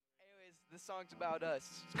This song's about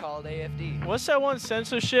us. It's called AFD. What's that one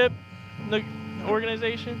censorship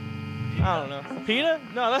organization? I don't know. PETA?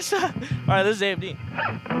 No, that's not. All right, this is AFD.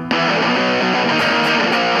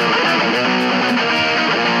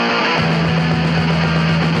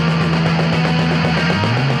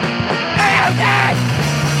 AFD!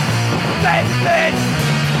 Save the city!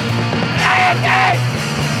 AFD!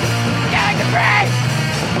 Getting the free!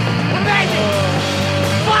 Amazing!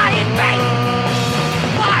 Flying face!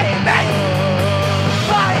 Flying face!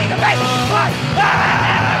 Flying face! Flying!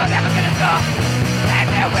 I'm never gonna stop! Damn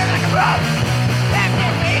it, we're like a rope! Damn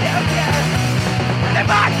it, we don't care! And the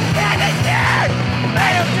box and the stairs!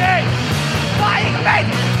 AFD! Flying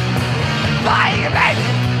amazing! Flying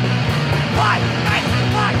amazing! Flying amazing!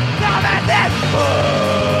 Flying! Now that's it!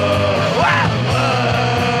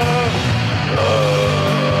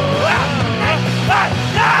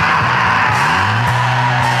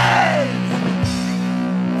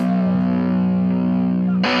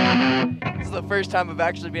 This is the first time I've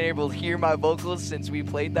actually been able to hear my vocals since we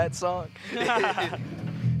played that song. The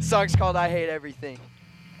song's called I Hate Everything.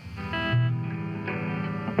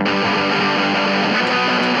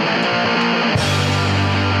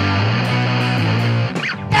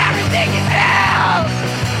 Everything is hell!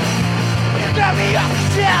 You got me off the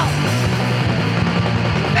shelf!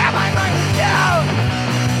 Now my mind is down!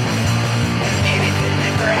 And maybe to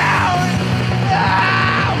the ground!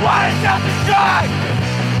 Wanna self-destruct!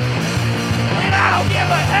 And I don't give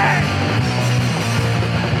a heck!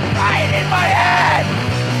 Right in my head!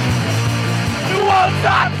 You won't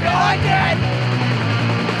stop till I did!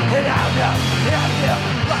 And I don't know, and I feel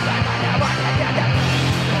like I might have one, I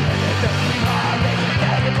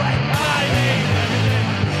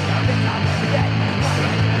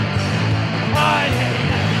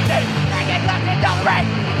hate everything. I get left in the rain.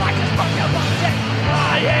 I just fucked up on the shit.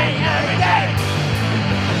 I hate everything.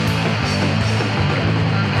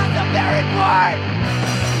 That's the very part.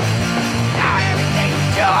 Now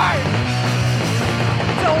everything's yours.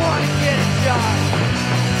 Don't wanna get a job.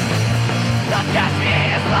 Don't just me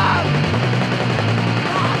as love.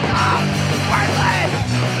 Oh no, worthless.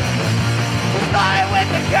 Started with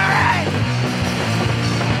the current.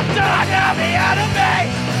 Don't have the enemy.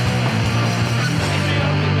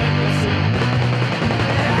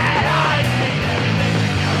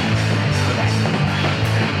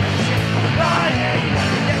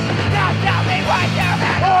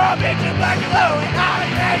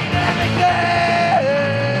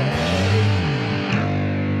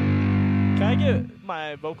 Can I get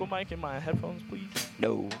my vocal mic in my headphones, please?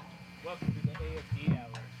 No. Welcome to the AFD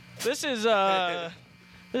hour.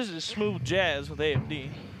 This is smooth jazz with AFD.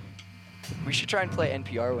 We should try and play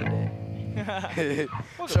NPR one day.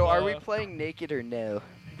 So are we playing naked or no?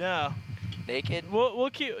 No. Naked? We'll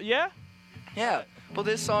keep. Yeah. Yeah. Well,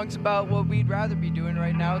 this song's about what we'd rather be doing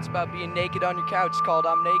right now. It's about being naked on your couch. It's called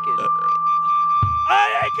I'm Naked.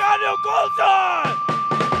 I ain't got no clothes on!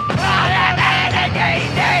 I am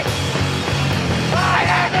dedicated! I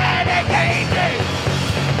am dedicated!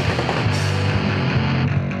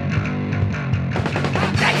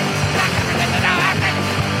 I'm naked! I'm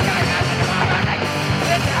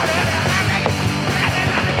naked!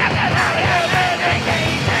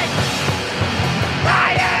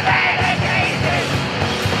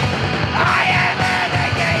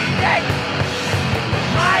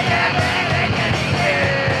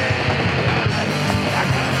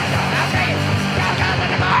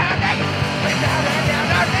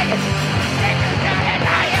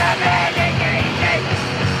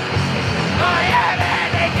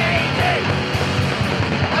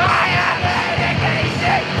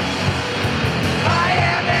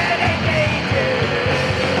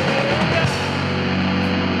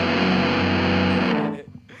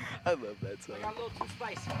 I love that song. I got a little too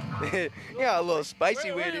spicy. Yeah, a little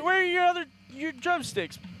spicy with it. Where are your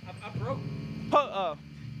drumsticks? I broke.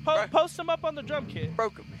 Post them up on the drum kit.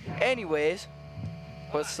 Broke 'em. Anyways,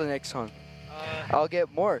 what's the next song? I'll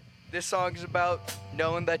get more. This song's about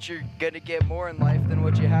knowing that you're gonna get more in life than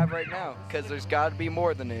what you have right now, because there's gotta be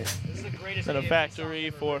more than it. This is the greatest. And a AFD factory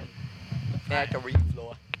song for. ever. Factory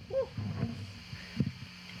floor.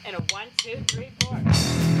 And a 1, 2, 3, 4.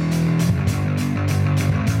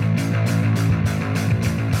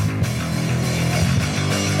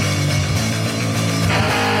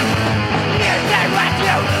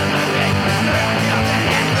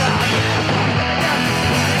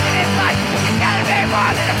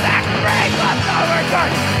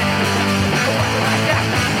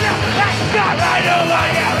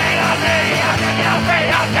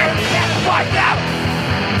 Watch out!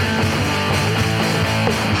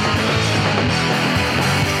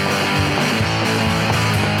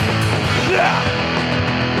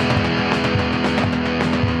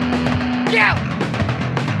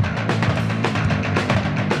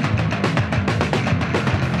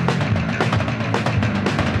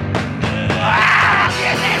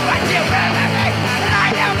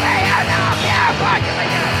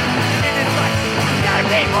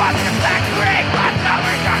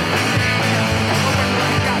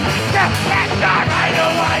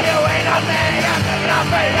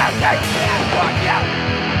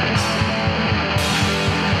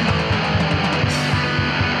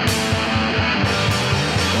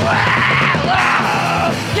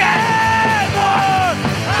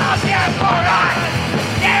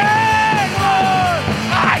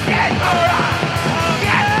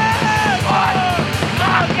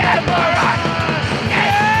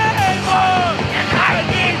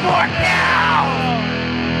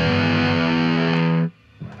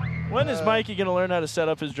 Mikey gonna learn how to set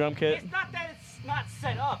up his drum kit? It's not that it's not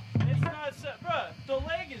set up. It's not set, bruh. The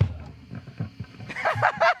leg is up.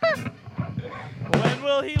 When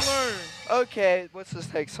will he learn? Okay, what's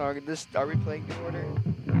this next song? Are we playing the order?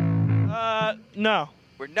 No.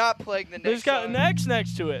 We're not playing the next There's got song.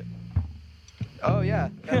 next to it. Oh yeah,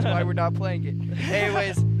 that's why we're not playing it.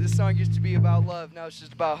 Anyways, this song used to be about love. Now it's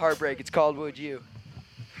just about heartbreak. It's called "Would You."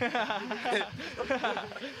 This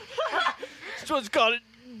one's called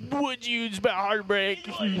 "Would You?" It's about heartbreak.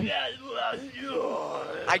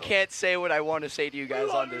 I can't say what I want to say to you guys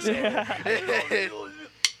on this. air.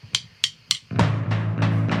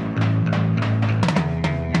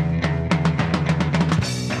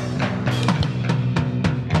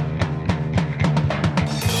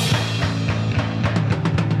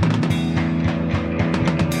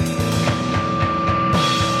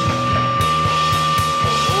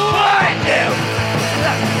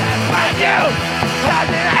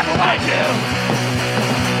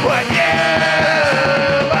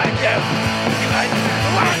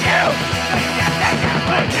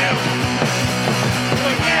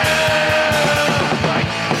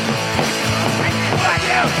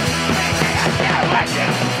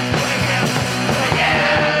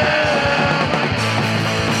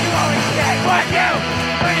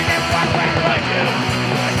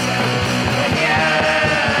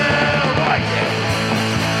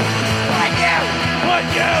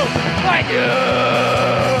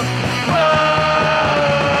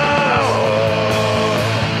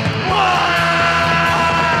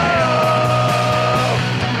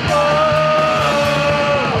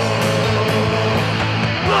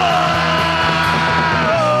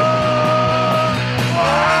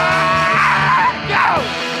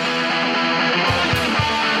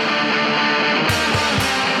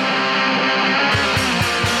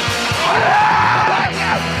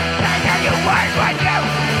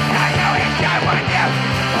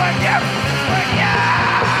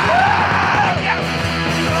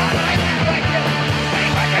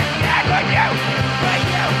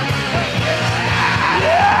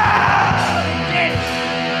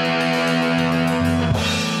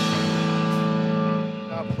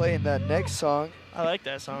 That next song. I like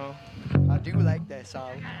that song. I do like that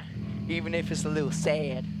song. Even if it's a little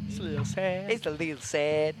sad. It's a little sad. It's a little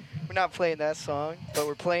sad. We're not playing that song, but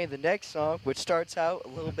we're playing the next song, which starts out a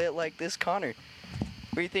little bit like this, Connor.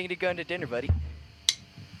 What are you thinking of going to dinner, buddy?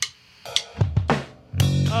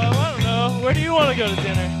 I don't know. Where do you want to go to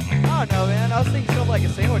dinner? I don't know, man. I was thinking something like a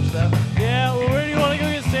sandwich, though. Yeah, well, where do you want to go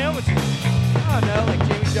get sandwiches? I don't know, like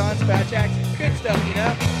Jimmy John's, Fat Jack's, good stuff, you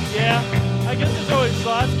know? Yeah, I guess there's always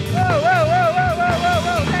Slotsky. Whoa, whoa, whoa, whoa, whoa, whoa,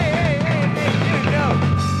 whoa, hey, dude, no.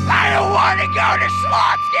 I don't want to go to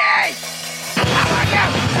Slotsky! I want to go!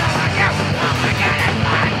 I want to go! I want to go to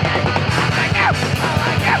Slotsky! I want to go! I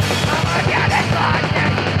want to go! I want to go to Slotsky!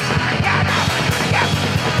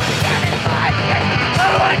 I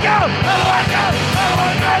want to go! I want to go! I want to go to Slotsky! I want to go! I want to go! I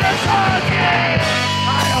want to go to Slotsky!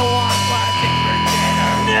 I don't want plastic for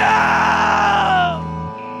dinner! No!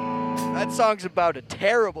 That song's about a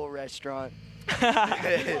terrible restaurant.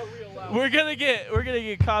 We're gonna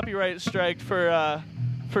get copyright striked for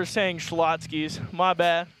saying Schlotsky's. My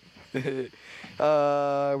bad.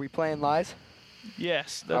 Are we playing lies?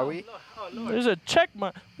 Yes. Are we? There's a check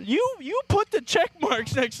mark. You put the check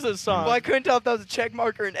marks next to the song. Well, I couldn't tell if that was a check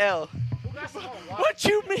mark or an L. What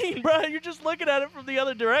you mean, bro? You're just looking at it from the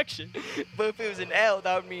other direction. But if it was an L,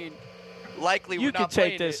 that would mean likely You we're not could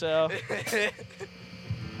take playing this it. L.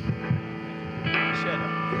 Shut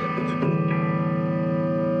up.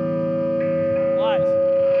 Lies.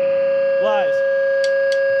 Lies.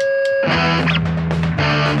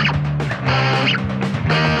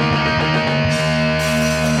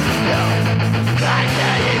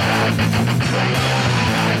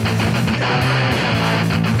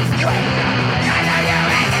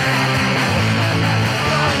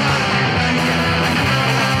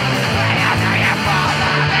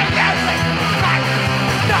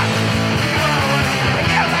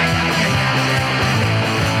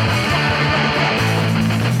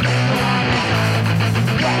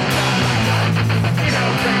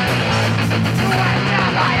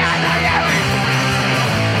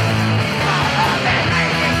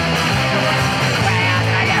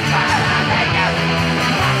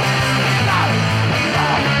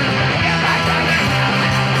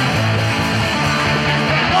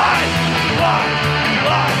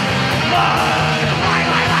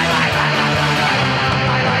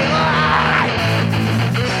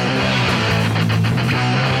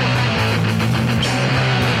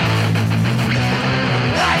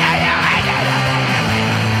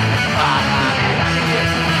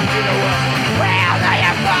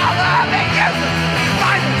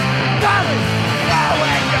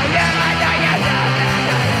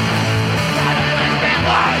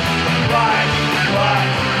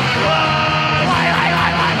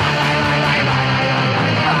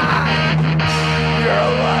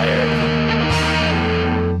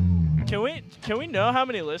 Can we know how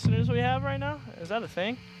many listeners we have right now? Is that a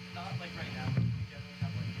thing? Not like right now. We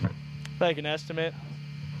generally have Like an estimate.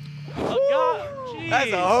 Oh God, jeez.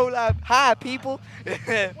 That's a whole lot. Hi, people.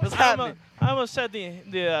 What's happening? I almost said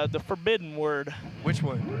the forbidden word. Which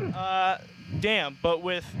one? Damn, but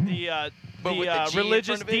with the But with the G in religious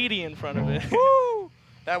front of it? deity in front of it. Woo!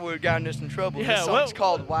 That would have gotten us in trouble. Yeah, This song's what-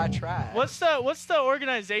 called Why Try? What's the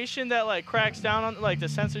organization that like cracks down on like the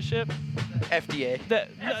censorship? FDA. The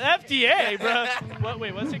FDA, bro.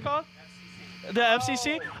 Wait, what's it called? The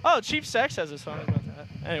FCC? Oh, Cheap Sex has a song about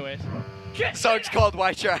that. Anyways. The song's called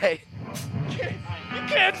Why Try? You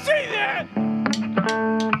can't say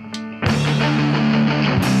that!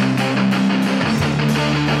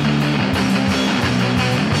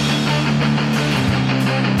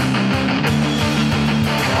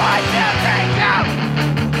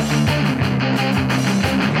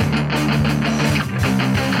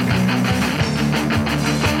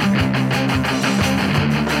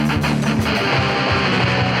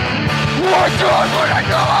 What's wrong when I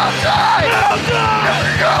go outside?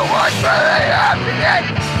 Never know what's really happening.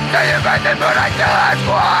 Say you meant it, but I still ask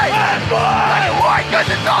why. Why? Cause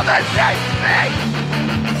it's all the same thing.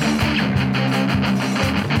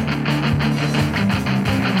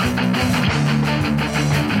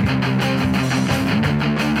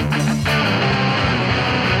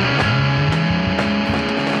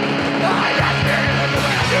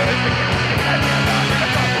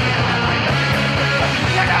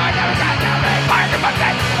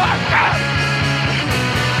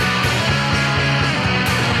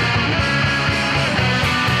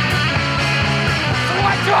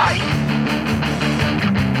 What's right?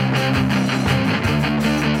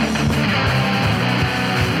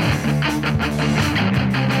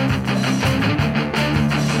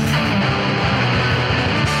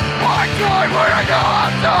 What's right when I go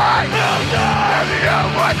outside? Never know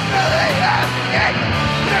what's really happening.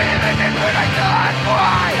 Say you meant it, but I still ask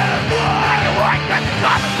why. Why? Cause it's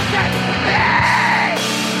all the same thing.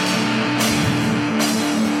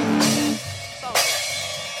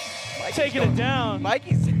 Taking it down.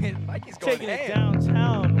 Mikey's going Taking it ham.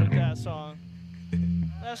 downtown with that song.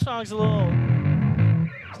 That song's a little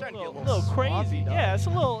Starting to get a little crazy. swampy, dog. Yeah, it's a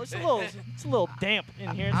little damp in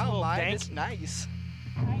here. It's I a don't little mind. dank. It's nice.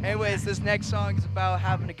 Anyways, this next song is about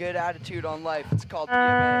having a good attitude on life. It's called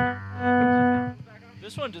PMA.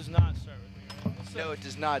 This one does not start with me. No, it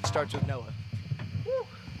does not. It starts with Noah.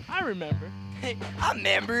 I remember. Hey, I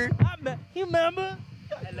remember. You remember?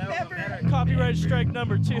 Remember. Copyright strike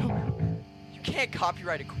number 2. You can't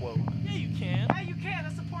copyright a quote. Yeah, you can. Yeah, you can.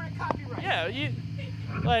 That's supported copyright. Yeah, you.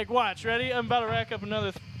 Like, watch. Ready? I'm about to rack up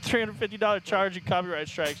another $350 charge in copyright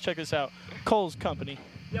strikes. Check this out. Kohl's Company.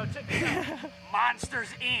 Yo, check this out. Monsters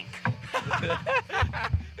Inc.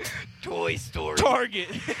 Toy Story. Target.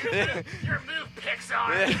 Your move,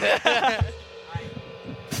 Pixar.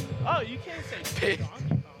 Oh, you can't say Donkey Kong on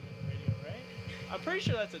the radio, right? I'm pretty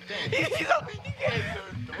sure that's a thing.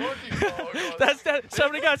 That's that.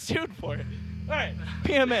 Somebody got sued for it. All right,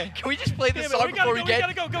 PMA. Can we just play this PMA. song We gotta before go. we get?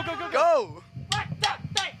 We gotta go. Go. Go. What the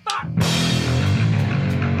fuck?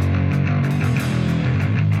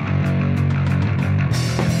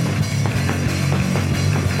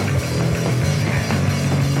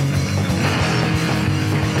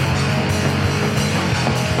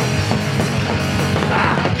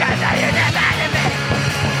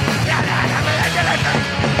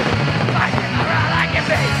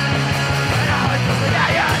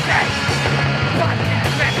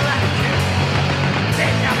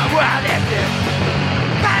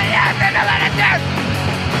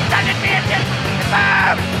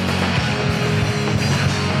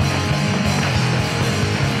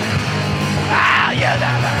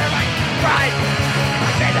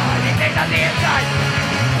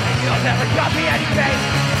 You'll never got me anything,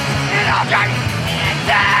 and I'll drive you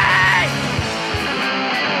insane!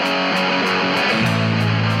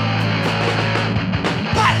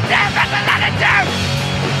 Positive mental attitude!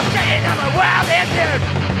 Getting on my wild attitude!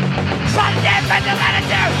 Positive mental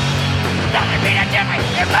attitude! Doesn't mean a difference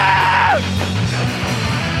in mood!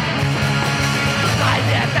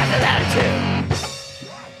 Positive mental attitude!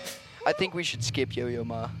 I think we should skip Yo-Yo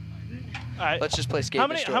Ma. All right. Let's just play Skate How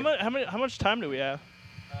Destroy. much time do we have?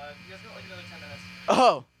 You guys got like another 10 minutes. Oh,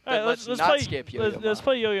 All then right, let's let's not play. skip Yo-Yo Ma. Let's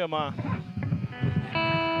play Yo-Yo Ma.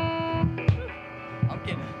 I'm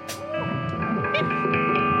getting.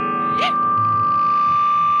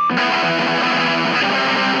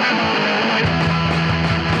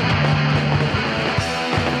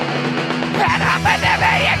 And I'm in the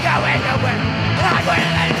way you're going nowhere. I'm going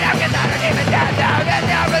to let it down because I don't even down and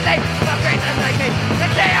down relate. My friends like me. They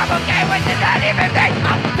say I'm okay with it, not even me.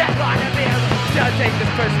 I'm just wanna be alone.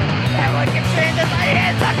 Everybody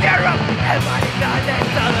is the funeral. Everybody does it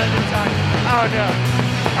some of the time. Oh no.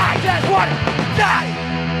 I just wanna die.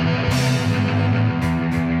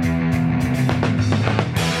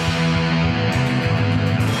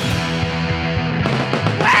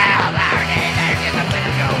 Well, our name is a place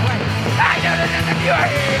to go away. I know that if you are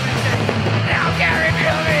here, now carry me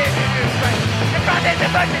away. Across this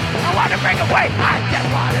emotion, I wanna break away. I just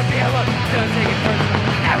wanna be alone. Don't take it personal.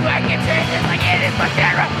 And when it changes like it is my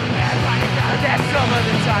camera. Everybody does that some of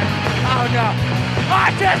the time. Oh no. I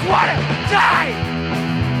just wanna die.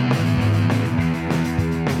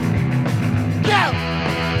 Go!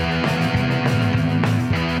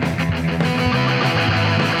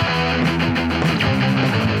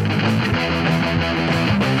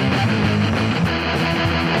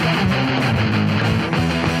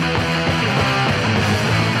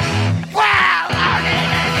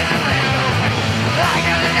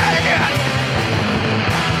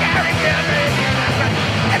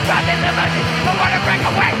 I wanna break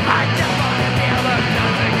away. I just wanna be alone.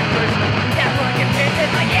 Don't take it personal. Everyone can change it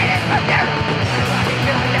like it is my camera. Everybody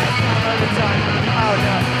feeling that some of the time. Oh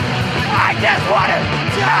no. I just wanna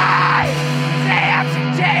die. Day after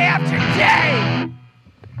day after day.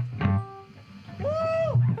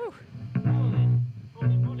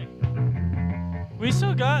 We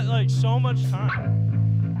still got like so much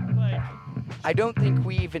time. Like, I don't think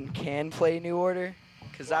we even can play New Order,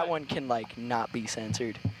 because that one can like not be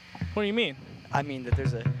censored. what do you mean? I mean that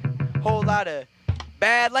there's a whole lot of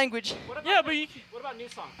bad language. Yeah, but you. What about new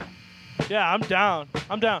song? Yeah, I'm down.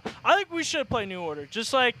 I think we should play New Order.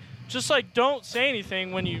 Just like don't say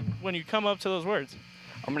anything when you come up to those words.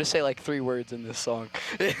 I'm gonna say like 3 words in this song.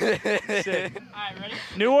 Sick. Alright, ready?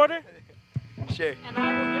 New Order? Sure. And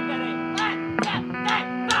I will give that a 1, 2,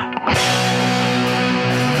 3, 4.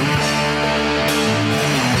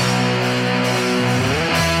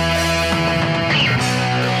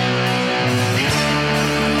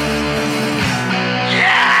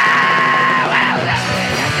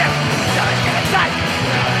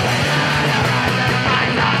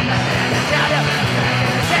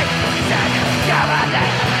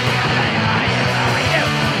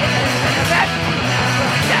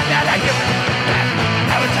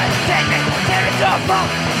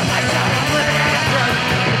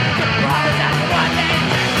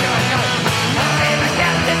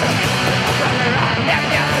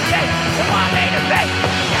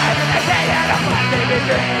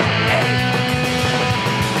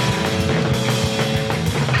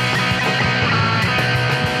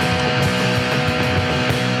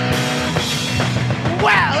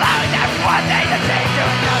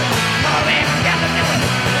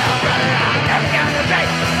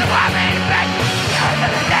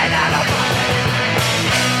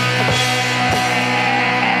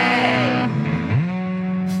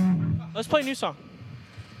 Let's play a new song.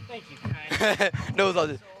 Thank you.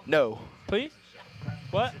 No. Please?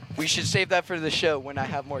 What? We should save that for the show when I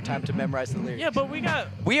have more time to memorize the lyrics. Yeah, but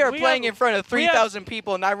we are playing in front of we have- 3,000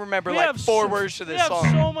 people, and I remember like 4 words to this song. We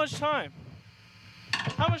have so much time.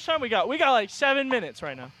 How much time we got? We got like 7 minutes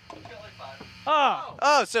right now. Oh.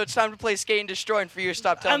 Oh, so it's time to play Skate and Destroy and for you to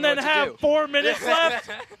stop telling And me then what have to do. 4 minutes left?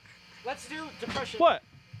 Let's do depression. What?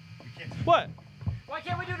 What? Why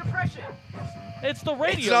can't we do depression? It's the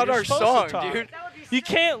radio. It's not You're our supposed to song, talk. dude. That would be You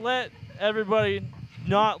can't let everybody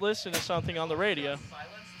not listen to something on the radio.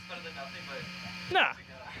 Nah.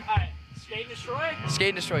 Alright, skate and destroy. Skate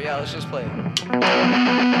and Destroy, yeah, let's just play it.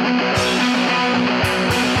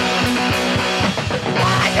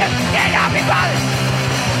 I just cannot be bothered.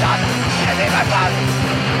 Sometimes be my father.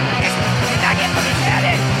 It's not getting from his head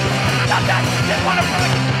in. Sometimes I just want to push.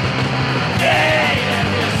 Skate and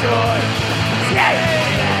destroy.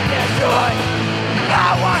 Skate and destroy.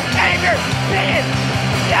 I want anger, pain.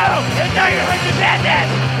 No, there's no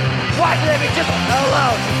independence. Why living just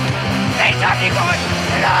alone? Anytime you go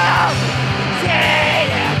alone. Skate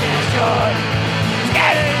and destroy.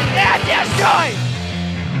 Skate and destroy.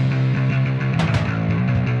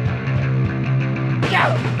 Go!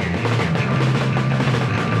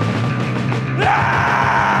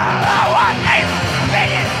 I want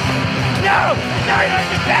independence! No! No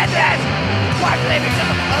independence! Why leave me just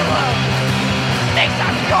alone? Things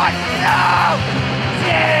I'm going no!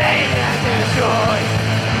 Skate and destroy!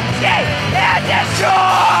 Skate and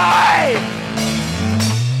destroy!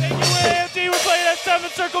 Thank you, AFD. We're playing at 7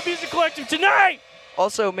 Circle Music Collective tonight!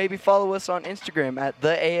 Also, maybe follow us on Instagram at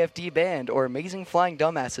the AFD Band or Amazing Flying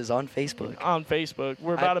Dumbasses on Facebook. On Facebook.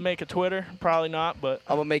 We're about to make a Twitter. Probably not, but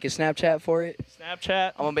I'm gonna make a Snapchat for it.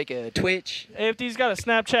 Snapchat. I'm gonna make a Twitch. AFD's got a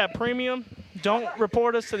Snapchat premium. Don't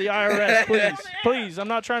report us to the IRS, please. Please, I'm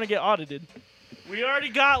not trying to get audited. We already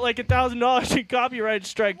got like $1,000 in copyright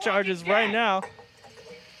strike charges right now.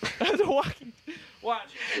 The walking. Watch.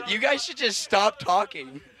 You guys should just stop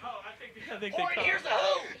talking. Oh, I think they cut. Here's a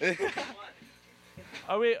hoe.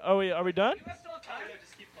 Are we done?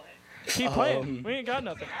 Keep playing. We ain't got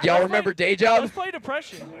nothing. Y'all remember Day Job? Let's play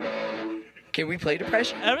Depression. Can we play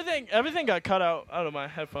Depression? Everything got cut out of my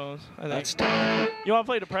headphones. I think. That's tough. You want to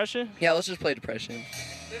play Depression? Yeah, let's just play Depression.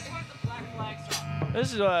 This one's the Black Flag song.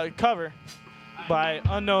 This is a cover by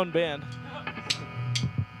unknown band.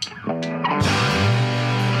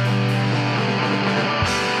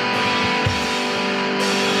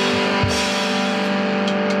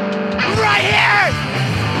 Right here!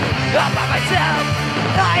 All by myself!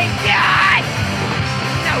 I got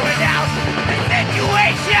no one else! The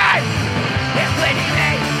situation is leading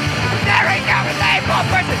me! There ain't no reliable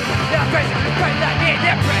person! The person that needs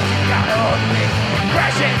depression got a hold of me!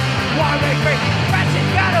 Depression! Why make me? Depression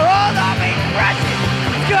got a hold of me! Depression!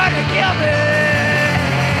 It's gonna kill me!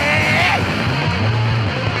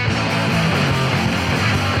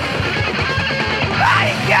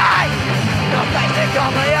 I got no place to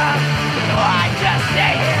call my own, so I just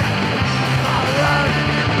stay here all alone.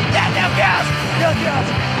 There's no girls, no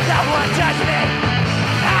one touch me.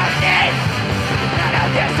 I need none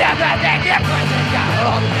of your sympathy. Depression got a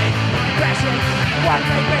hold of me. Depression, what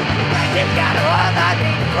make me? Depression got a hold of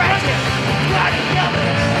me. Depression, it's gonna kill me.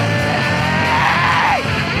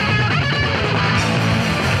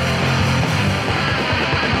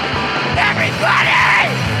 Everybody,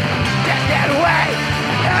 just get away.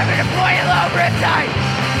 I'm gonna play a low riptide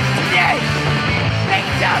today. They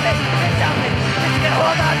tell me, it's gonna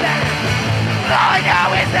hold on better. All I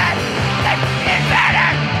know is that it's better.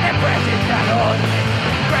 Depression's got a hold of me.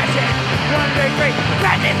 Depression, 1, 2, 3.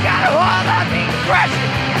 Depression's got a hold on me. Depression,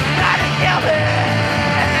 it's gonna kill me.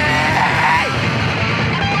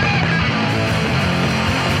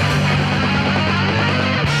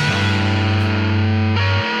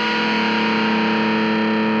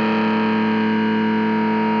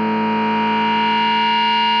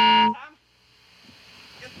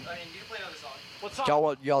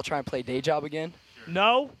 Y'all try and play Day Job again?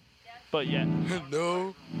 No, but yeah.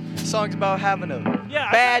 No. Song's about having a I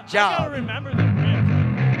bad gotta job. remember the riff.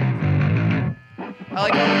 I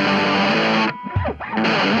like it.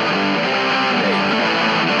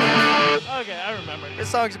 Okay, I remember. This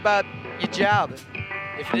song's about your job.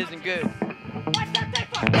 If it isn't good.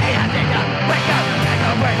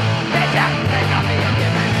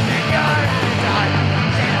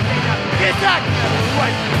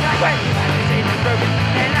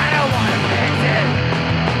 And I don't wanna fix it.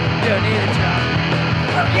 Don't need a job.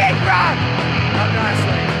 I'm getting wrong. I'm not a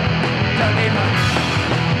slave. Don't need money.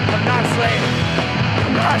 I'm not a slave.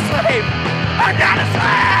 I'm not a slave. I'm not a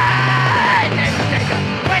slave. Take up.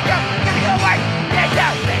 Wake up. Gotta go work. Take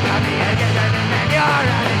up. Take up me again. And you're out of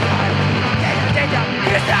time. Take up.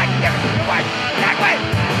 You suck. Give it to work. That way.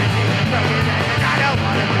 I'm broken and I don't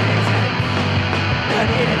wanna fix it. Don't need a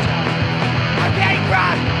job. I'm getting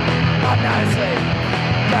wrong. I'm not a slave.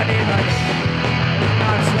 Don't need money. I'm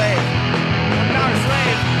not a slave. I'm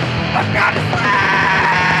not a slave. I'm not a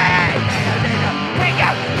slave. Wake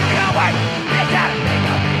up. Go away. Take out. Take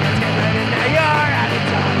out. Get ready now. You're out of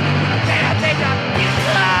time. Take out. You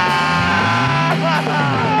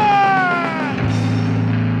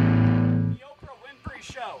The Oprah Winfrey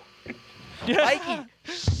Show. Yeah. Mikey,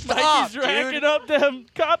 stop, Mikey's dude. racking up them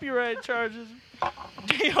copyright charges.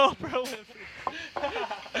 Oprah Winfrey.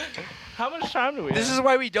 How much time do we This have? is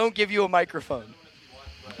why we don't give you a microphone.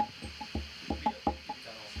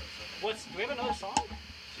 Do we have another song?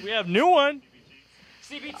 We have new one.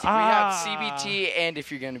 CBT. We have CBT and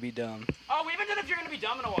If You're Gonna Be Dumb. Oh, we haven't done If You're Gonna Be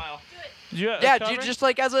Dumb in a while. Yeah, dude, just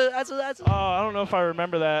like as a. Oh, I don't know if I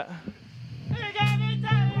remember that.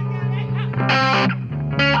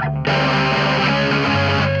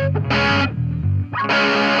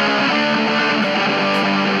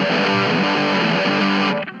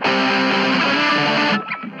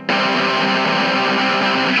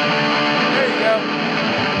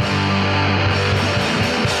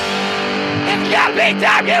 Be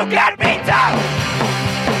dumb, you gotta be dumb.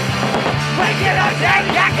 When you don't say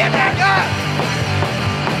you can back up.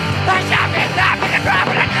 I shall be dumb in the crowd,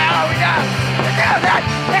 but I know we know. To do that,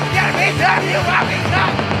 if you gotta be dumb, you won't be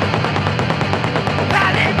dumb.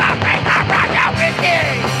 I need my brain, I rock out whiskey.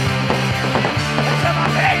 And some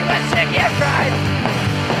of me was sick and fried.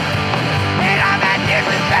 And I'm at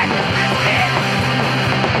disrespect to this kid.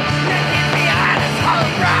 You get me on this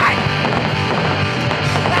whole ride.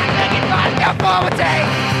 Go forward, take.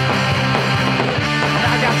 I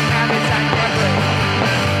got some habits I can't break.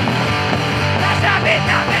 That's not me,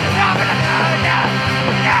 nothing, nothing.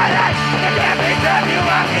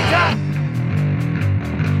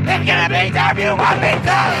 Anytime you want me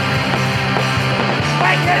to.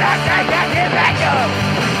 When you don't take that get back up.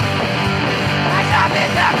 I stop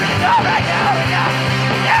this up and it's all right now.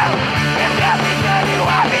 You, if you be good, you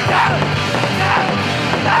want me to. No,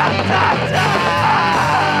 no.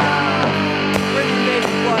 Bring the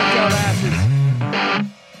baby blood out asses.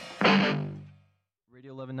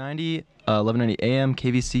 Radio 1190, 1190 AM,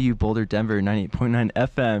 KVCU Boulder, Denver, 98.9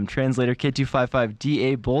 FM, translator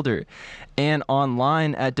K255DA Boulder, and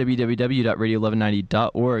online at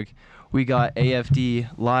www.radio1190.org. We got AFD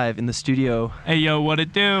live in the studio. Hey, yo, what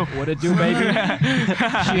it do? What it do, baby?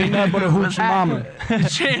 She ain't nothing but a hooch mama.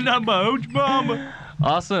 She ain't nothing but hooch mama.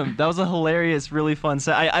 Awesome. That was a hilarious, really fun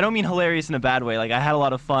set. I don't mean hilarious in a bad way. Like, I had a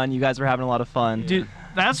lot of fun. You guys were having a lot of fun. Dude,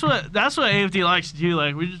 that's what AFD likes to do.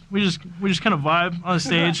 Like, we just kind of vibe on the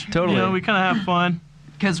stage. Totally. You know, we kind of have fun.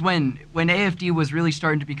 Because when AFD was really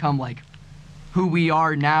starting to become like who we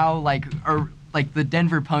are now, like the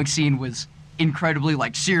Denver punk scene was incredibly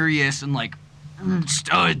like serious and like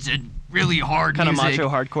studs and really hard Kind of music. macho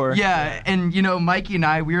hardcore. Yeah, and you know, Mikey and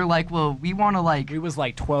I, we were like, well, we want to like. We was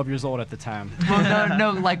like 12 years old at the time. Well,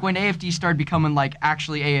 no, like when AFD started becoming like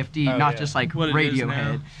actually AFD, not just like What it is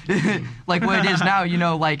Radiohead. Like what it is now, you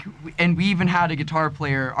know, like, and we even had a guitar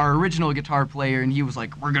player, our original guitar player, and he was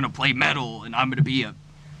like, we're gonna play metal, and I'm gonna be a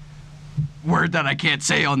word that I can't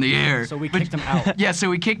say on the air. So we kicked him out. Yeah, so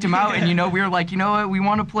we kicked him out, and you know, we were like, you know what, we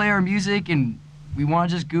want to play our music, and we want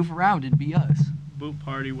to just goof around and be us. Boot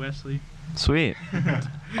party, Wesley. Sweet.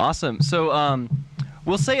 Awesome. So,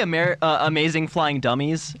 we'll say Amazing Flying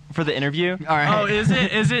Dummies for the interview. All right. Oh,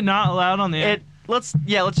 is it not allowed on the air? Let's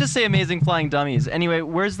just say Amazing Flying Dummies. Anyway,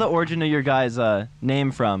 where's the origin of your guys'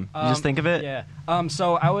 name from? You just think of it? Yeah.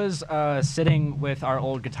 So I was sitting with our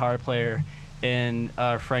old guitar player in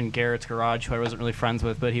our friend Garrett's garage, who I wasn't really friends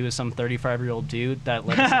with, but he was some 35-year-old dude that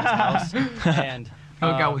lived in his house. And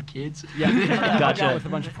Hung out with kids. Yeah, Gotcha. hung out with a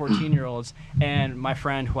bunch of 14-year-olds. And my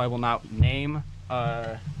friend, who I will not name,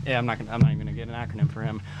 I'm not even gonna get an acronym for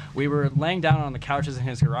him. We were laying down on the couches in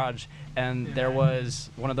his garage, and there was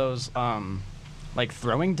one of those like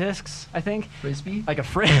throwing discs, I think. Frisbee? Like a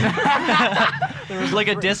Like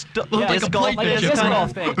a disc golf like a disc disc kind golf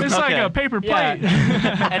of- thing. It's like Okay. a paper Yeah. plate.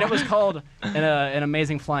 And it was called an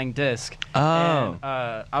amazing flying disc. Oh.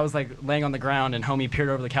 And, I was like laying on the ground, and homie peered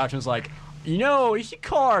over the couch and was like, you know, you should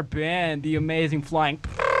call our band the Amazing Flying.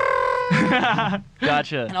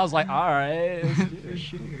 Gotcha. And I was like, all right.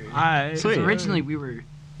 Sure. Alright. Sweet. So originally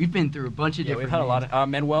we've been through a bunch of Yeah, different we've had a lot of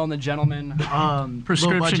Manuel and the Gentleman.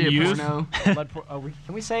 Prescription low budget youth. porno.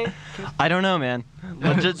 Can we say I don't know, man.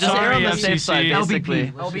 Just Sorry, err on the safe FCC. side, basically.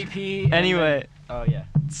 LBP. LBP? Anyway, Oh yeah.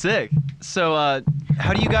 sick. So,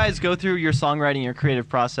 how do you guys go through your songwriting, your creative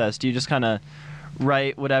process? Do you just kind of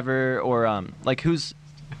write whatever, or like who's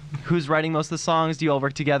writing most of the songs? Do you all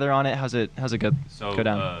work together on it? How's it go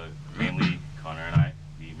down? Mainly Connor and I,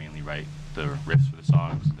 we mainly write the riffs for the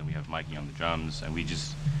songs. Then we have Mikey on the drums, and we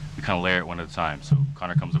kind of layer it one at a time. So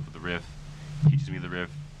Connor comes up with the riff, teaches me the riff.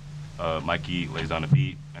 Mikey lays down a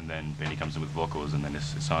beat, and then Benny comes in with vocals, and then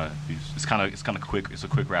it's kind of quick. It's a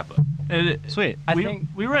quick wrap up. Sweet.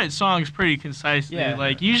 We write songs pretty concisely, Yeah.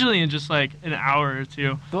 like usually in just like an hour or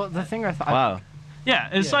two. The thing I thought. Wow. Yeah,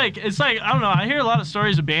 it's Yeah. like I don't know. I hear a lot of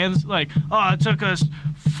stories of bands like, oh, it took us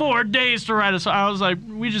 4 days to write a song. I was like,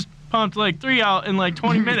 we just pumped like 3 out in like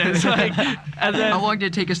 20 minutes, like, and then How long did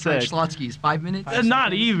it take us to write Sick. Schlotsky's? 5 minutes?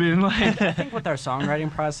 not even like. I think with our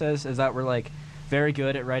songwriting process is that we're like very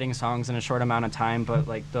good at writing songs in a short amount of time, but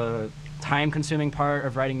like the time-consuming part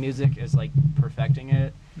of writing music is like perfecting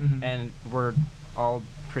it, and we're all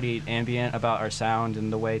pretty ambient about our sound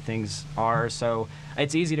and the way things are, so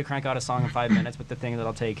it's easy to crank out a song in 5 minutes, but the thing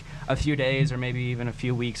that'll take a few days or maybe even a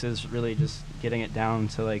few weeks is really just getting it down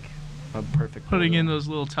to like a perfect Putting in level. those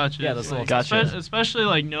little touches. Yeah, those little like, touches. Especially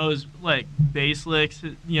like Noah's like bass licks,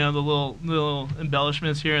 you know, the little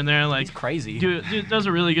embellishments here and there. Like, It's crazy. dude does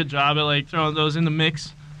a really good job at like throwing those in the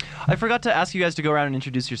mix. I forgot to ask you guys to go around and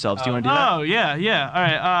introduce yourselves. Do you want to do that? Oh yeah. All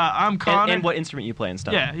right. I'm Connor. And what instrument you play and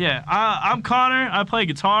stuff. Yeah. I'm Connor. I play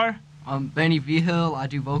guitar. I'm Benny Vigil. I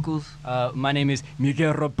do vocals. My name is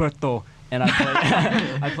Miguel Roberto, and I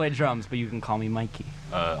play I play drums, but you can call me Mikey.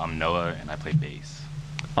 I'm Noah, and I play bass.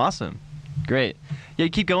 Awesome. Great. Yeah,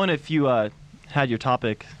 keep going if you had your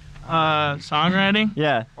topic. Songwriting.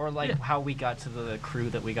 Yeah. Or like how we got to the crew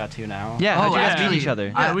that we got to now. Yeah, how'd you guys actually, meet each other?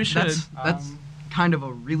 Yeah, we should. That's kind of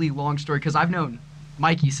a really long story because I've known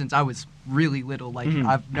Mikey since I was really little. Like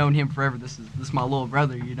I've known him forever. This is my little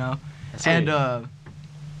brother, you know. Sweet. And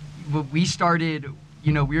we started,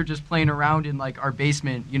 you know, we were just playing around in like our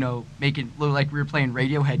basement, you know, making look like we were playing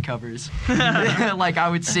Radiohead covers. Like I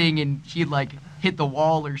would sing and he'd like hit the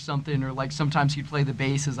wall or something, or like sometimes he'd play the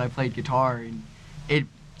bass as I played guitar, and it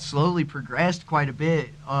slowly progressed quite a bit.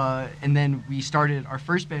 And then we started our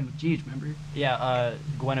first band with Jeej, remember? Yeah,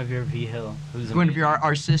 Guinevere V. Hill, who's Guinevere,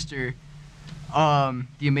 our sister,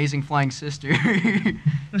 the amazing flying sister.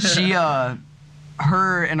 She,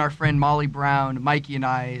 her and our friend Molly Brown, Mikey and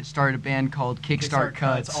I started a band called Kickstart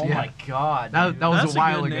Cuts. Oh yeah. my god. That was That's a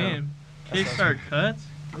while good ago. name. Kickstart Cuts.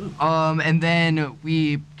 And then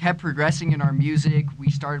we kept progressing in our music. We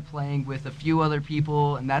started playing with a few other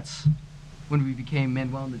people, and that's when we became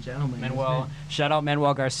Manuel and the Gentlemen. Manuel, shout out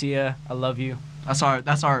Manuel Garcia. I love you. That's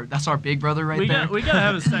our big brother right there. We gotta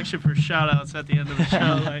have a section for shout outs at the end of the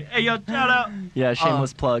show. Like, hey yo, shout out. Yeah,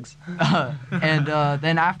 shameless plugs. And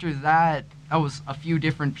then after that, that was a few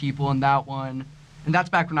different people in that one. And that's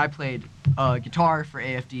back when I played guitar for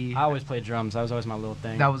AFD. I always played drums. That was always my little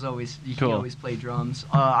thing. That was always, he Cool. always played drums.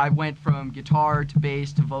 I went from guitar to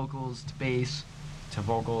bass to vocals to bass to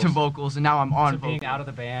vocals. to vocals, and now I'm on to being vocals. out of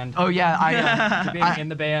the band. Oh yeah, To being in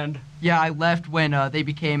the band. I left when they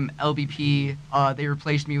became LBP. They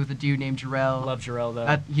replaced me with a dude named Jarrell. Love Jarrell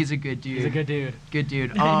though. He's a good dude. He's a good dude. Good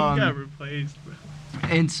dude. He got replaced, bro.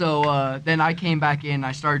 And so then I came back in.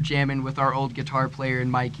 I started jamming with our old guitar player and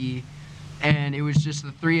Mikey, and it was just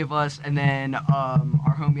the three of us. And then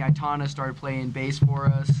our homie Aitana started playing bass for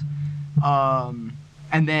us.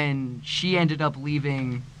 And then she ended up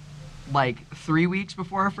leaving like 3 weeks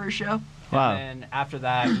before our first show. Wow. And then after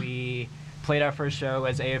that, we played our first show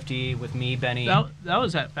as AFD with me, Benny. That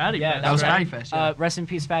was at Fatty Yeah, Fest. That was right? Fatty Fest. Yeah. Rest in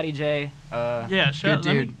peace, Fatty J. Yeah, Good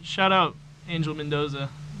dude. Shout out Angel Mendoza.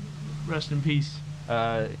 Rest in peace.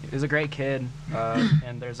 Is a great kid.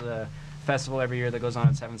 And there's a festival every year that goes on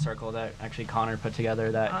at Seventh Circle that actually Connor put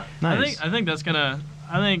together. That Nice. I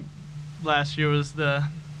think last year was the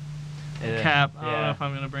cap. I don't know if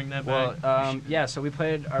I'm gonna bring that Well, back. yeah, so we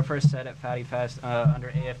played our first set at Fatty Fest under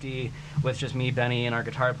AFD with just me, Benny, and our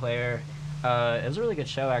guitar player. It was a really good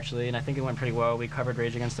show, actually, and I think it went pretty well. We covered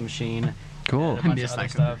Rage Against the Machine. Cool. And a bunch of Missed other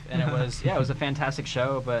that cover. stuff. And it was a fantastic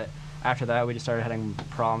show, but after that, we just started having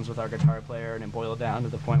problems with our guitar player, and it boiled down to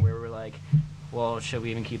the point where we were like, well, should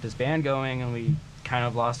we even keep this band going? And we kind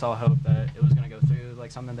of lost all hope that it was going to go through. Like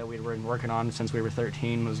something that we'd been working on since we were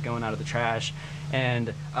 13 was going out of the trash. And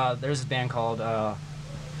there's this band called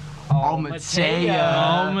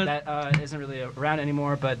Almatea. that isn't really around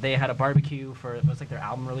anymore, but they had a barbecue for, it was like their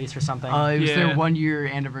album release or something. It was Yeah. their 1 year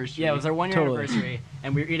anniversary. Yeah, it was their 1 year Totally. anniversary,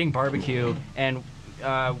 and we were eating barbecue, and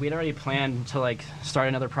we'd already planned to like start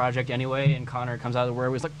another project anyway. And Connor comes out of the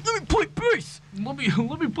word, he's like, "Let me play bass." let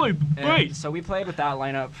me play And bass. so we played with that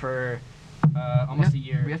lineup for We almost have- a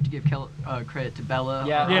year. We have to give credit to Bella,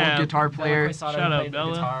 Yeah. our Yeah. old guitar Bella player. Quesada Shout out played the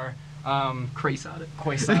Bella. guitar. Quesada.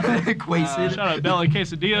 Quesada. Quesada. Shout out Bella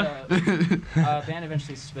Quesadilla. Band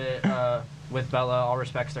eventually split with Bella. All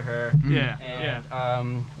respects to her. Yeah,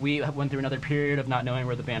 And we went through another period of not knowing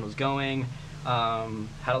where the band was going.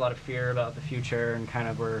 Had a lot of fear about the future and kind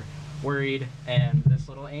of were worried. And this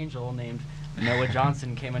little angel named Noah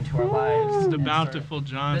Johnson came into our lives. The and bountiful started-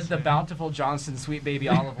 Johnson. The bountiful Johnson, sweet baby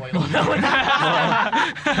olive oil.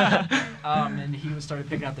 And he started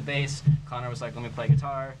picking up the bass. Connor was like, "Let me play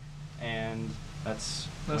guitar," and that's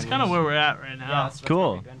kind of where we're at right Yeah, now. that's Cool.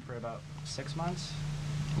 where we've been for about 6 months.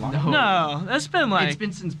 No, that's been It's like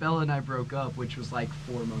been since Bella and I broke up, which was like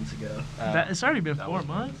 4 months ago. it's already been That 4 was-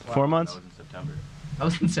 months. 4 months? That was in September. That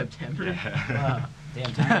was in September. Yeah.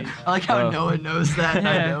 Damn time. I like how Oh. Noah knows that. I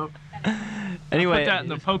Yeah. know. Anyway, Put that in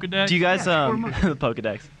the Pokedex. do you guys the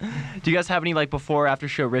Pokedex? Do you guys have any like before after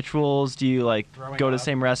show rituals? Do you like Throwing go to the up.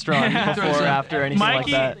 same restaurant Yeah. before Throws or up. after anything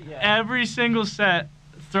Mikey, like that? every single set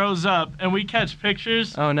throws up, and we catch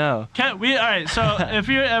pictures. Oh no. All right, so if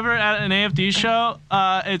you're ever at an AFD show,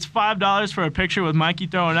 it's $5 for a picture with Mikey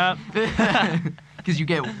throwing up. Because you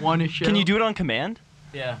get one a show. Can you do it on command?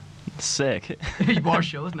 Yeah. Sick. You want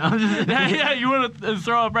shows now? Yeah, you want to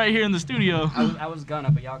throw up right here in the studio. I was gonna,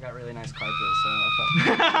 but y'all got really nice carpet, so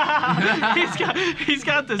I thought. he's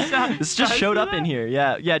got the sound. This just showed up in here.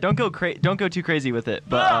 Yeah. Don't go too crazy with it.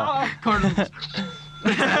 But Cardinals.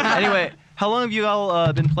 anyway, how long have you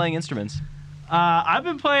all been playing instruments? I've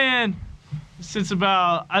been playing since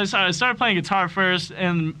about I started playing guitar first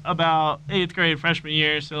in about 8th grade freshman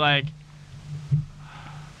year, so like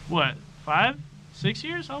what 5-6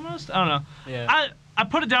 years almost. I don't know. Yeah. I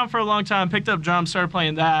put it down for a long time, picked up drums, started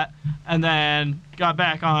playing that, and then got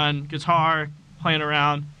back on guitar, playing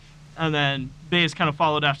around, and then bass kind of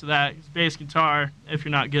followed after that. Bass guitar, if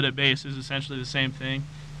you're not good at bass, is essentially the same thing,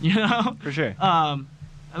 you know. For sure.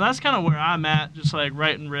 And that's kind of where I'm at, just like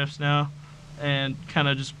writing riffs now, and kind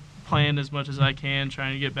of just playing as much as I can,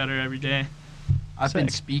 trying to get better every day. I've been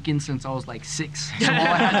Sick. speaking since I was like 6. So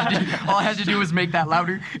all I had to do was make that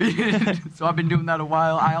louder. So I've been doing that a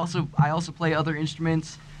while. I also play other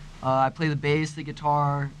instruments. I play the bass, the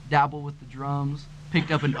guitar, dabble with the drums.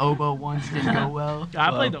 Picked up an oboe once, didn't go well.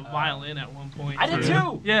 I played the violin at one point. I did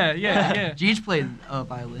too. Yeah. Jeej played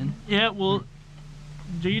violin. Yeah, well,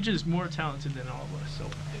 Jeej is more talented than all of us, so.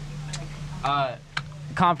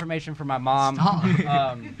 Confirmation from my mom. Stop.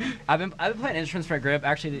 I've been playing instruments for a grip.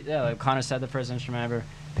 Actually, yeah, like Connor said, the first instrument I ever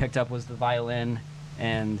picked up was the violin,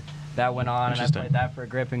 and that went on, and I Interesting. played that for a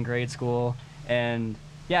grip in grade school. And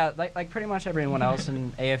yeah, like pretty much everyone else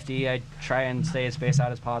in AFD, I try and stay as spaced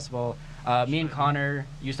out as possible. Me and Connor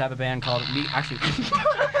used to have a band called actually.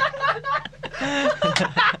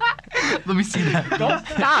 Let me see that. Don't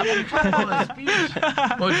stop! I'm trying to hold a speech.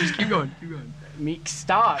 Oh, just keep going. Keep going.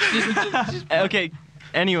 Stop. Okay.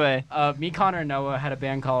 Anyway, Me, Connor, and Noah had a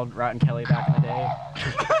band called Rotten Kelly back in the day.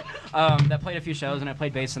 That played a few shows, and I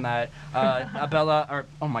played bass in that. A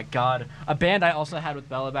band I also had with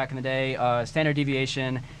Bella back in the day, Standard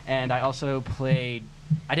Deviation, and I also I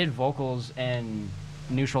did vocals and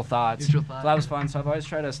Neutral Thoughts. Neutral Thoughts. So that was fun. So I've always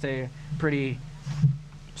tried to stay pretty,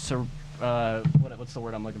 what's the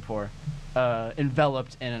word I'm looking for?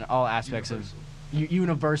 Enveloped in all aspects of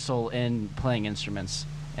universal in playing instruments.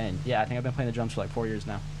 And yeah, I think I've been playing the drums for like 4 years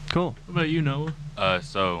now. cool. What about you, Noah?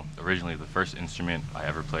 So originally the first instrument I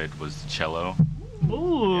ever played was the cello.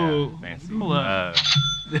 Ooh. Yeah, fancy. Hold up.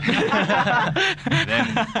 Then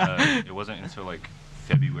it wasn't until like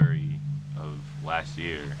February of last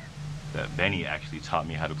year that Benny actually taught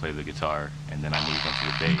me how to play the guitar, and then I moved on to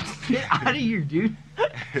the bass. Get out of here, dude.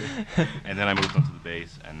 And then I moved on to the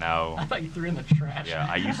bass, and now I thought you threw in the trash. yeah,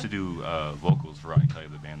 I used to do vocals for Rotten Kelly,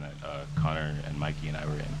 the band that Connor and Mikey and I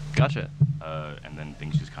were in. Gotcha. And then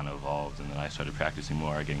things just kind of evolved, and then I started practicing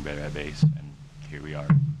more, getting better at bass, and here we are.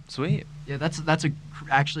 Sweet. Yeah, that's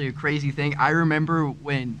actually a crazy thing. I remember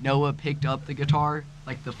when Noah picked up the guitar,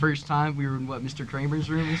 like the first time we were in Mr. Kramer's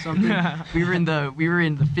room or something. we were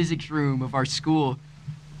in the physics room of our school,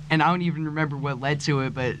 and I don't even remember what led to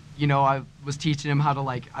it, but I was teaching him how to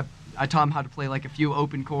I taught him how to play like a few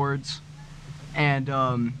open chords, and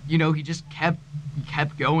he just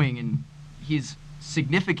kept going, and he's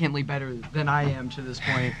significantly better than I am to this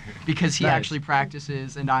point because he Nice. actually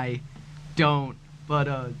practices and I don't.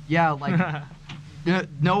 But yeah, like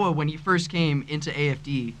Noah, when he first came into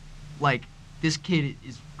AFD, like this kid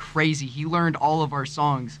is crazy. He learned all of our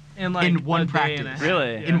songs In like in one a day and a practice. half.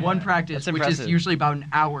 Really? In one practice, That's which is impressive. usually about an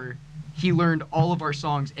hour. He learned all of our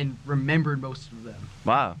songs and remembered most of them.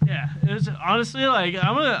 Wow. Yeah, it was honestly like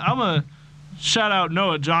I'm gonna shout out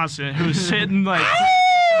Noah Johnson, who's sitting like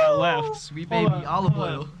to my left. Sweet Hold baby on, olive hold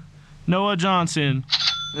oil. on. Noah Johnson,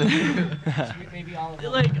 Maybe all of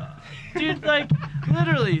like, dude, like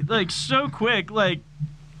literally, like so quick, like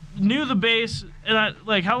knew the bass, and I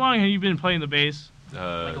like. How long have you been playing the bass?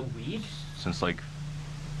 like a week. Since like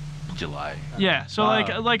July. Yeah, so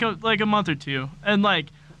Wow. like a month or two, and like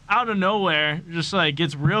out of nowhere, just like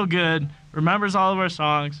gets real good, remembers all of our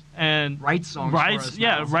songs, and Writes songs. for writes, us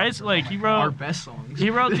yeah, now. writes like he Our wrote. best songs. He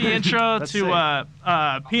wrote the intro That's to sick.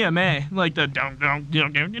 PMA, like the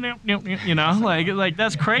like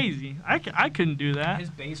that's crazy. I couldn't do that. His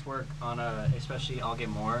bass work on especially I'll Get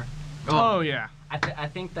More. Oh yeah, I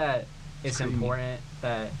think that it's creamy. important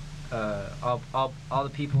that all the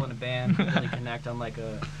people in a band really connect on like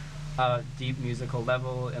a deep musical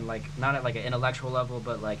level, and like not at like an intellectual level,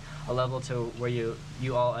 but like a level to where you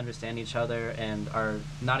all understand each other and are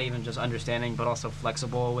not even just understanding but also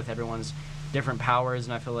flexible with everyone's different powers.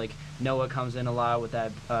 And I feel like Noah comes in a lot with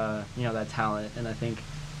that that talent, and I think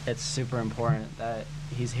it's super important that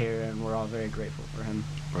he's here, and we're all very grateful for him.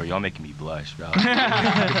 Bro, y'all making me blush, bro.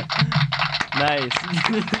 Nice.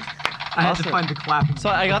 I had to Awesome. find the clapping. So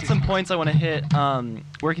I got some points I want to hit.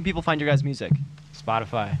 Where can people find your guys' music?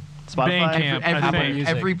 Spotify. Spotify. Bandcamp, I every, think.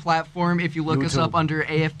 every platform. If you look us YouTube. up under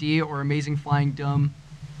AFD or Amazing Flying Dumb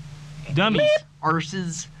Dummies.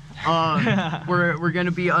 Arses, we're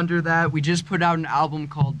gonna be under that. We just put out an album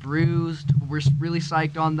called Bruised. We're really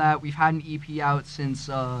psyched on that. We've had an EP out since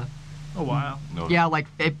Oh wow. No, yeah, like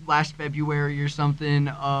last February or something.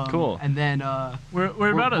 Cool. And then We're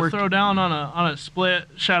about to we're- throw down on a split.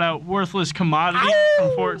 Shout out Worthless Commodity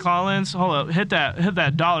from Fort Collins. Hold up, hit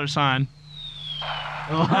that dollar sign.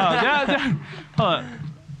 Yeah. Hold up.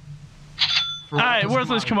 All right,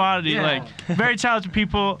 Worthless Commodity. Yeah. Like very talented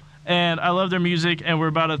people, and I love their music. And we're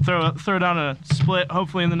about to throw down a split,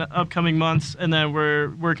 hopefully in the upcoming months. And then we're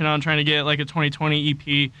working on trying to get like a 2020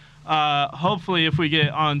 EP. Hopefully, if we get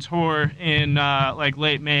on tour in like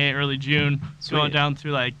late May, early June, Sweet. going down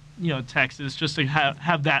through like Texas, just to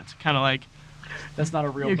have that to kind of like That's not a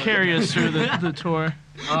real You bird. carry us through the tour.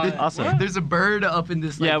 Awesome. There's a bird up in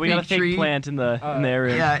this like, Yeah, we got a big fake tree. plant in the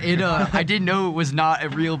area. Yeah, it. I didn't know it was not a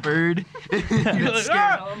real bird. It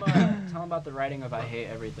scared- Tell him about the writing of I Hate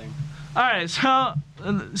Everything. All right, so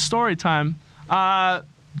story time.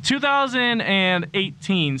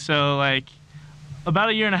 2018, so like about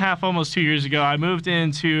a year and a half, almost 2 years ago, I moved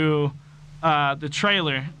into the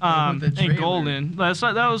trailer, The in trailer. Golden. That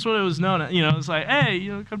was what it was known as. You know, it's like, hey,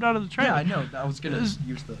 come down to the trailer. Yeah, I know. I was gonna It was-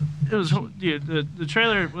 use the. It was, dude, the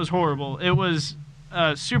trailer was horrible. It was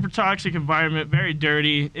a super toxic environment, very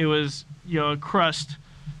dirty. It was, a crust.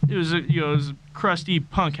 It was it was a crusty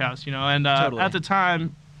punk house, and Totally. at the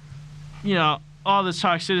time, all this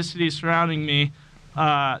toxicity surrounding me,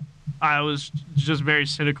 I was just very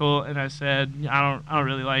cynical, and I said, I don't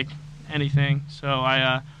really like anything. So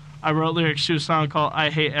I wrote lyrics to a song called "I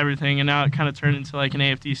Hate Everything," and now it kind of turned into like an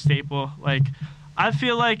AFD staple. Like, I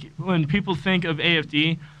feel like when people think of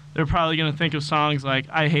AFD, they're probably gonna think of songs like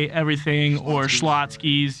 "I Hate Everything" or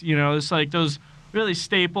 "Schlotsky's." It's like those really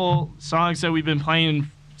staple songs that we've been playing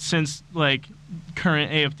since like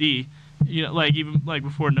current AFD. Like even like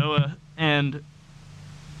before Noah, and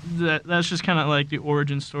that's just kind of like the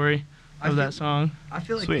origin story of that song. I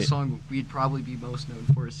feel like Sweet. the song we'd probably be most known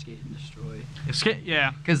for is "Skate and Destroy,"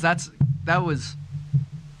 Yeah. because that was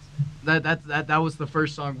the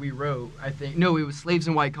first song we wrote. I think no, it was "Slaves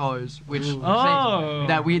in White Collars," which Oh.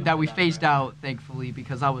 that we phased out thankfully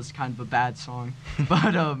because that was kind of a bad song.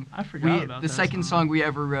 But I forgot about the that second song. song we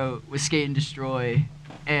ever wrote was "Skate and Destroy,"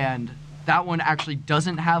 and that one actually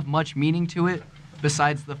doesn't have much meaning to it.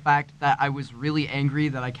 Besides the fact that I was really angry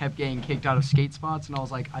that I kept getting kicked out of skate spots, and I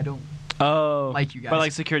was like, I don't like you guys. But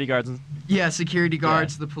like security guards. Yeah, security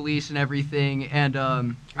guards, the police, and everything. And I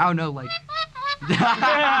don't know, like.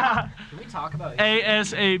 Yeah. Can we talk about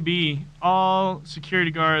ASAB. All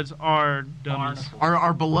security guards are dummies.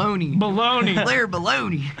 Are baloney. Baloney. They're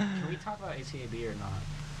baloney. Can we talk about ACAB or not?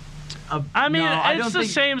 I mean, No, I it's don't the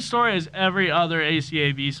think- same story as every other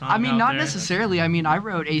ACAB song. I mean, out not there. necessarily. I mean, I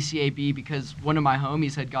wrote ACAB because one of my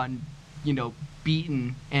homies had gotten,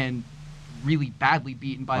 beaten and really badly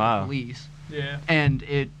beaten by Wow. the police. Yeah. And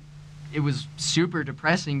it was super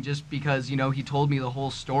depressing just because, he told me the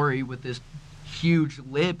whole story with this huge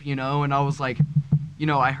lip, and I was like,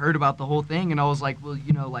 I heard about the whole thing and I was like, well,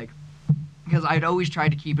 because I'd always tried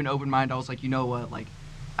to keep an open mind. I was like, you know what, like,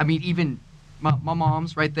 I mean, even my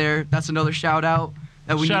mom's right there. That's another shout out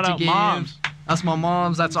that we Shout need to out give. moms. That's my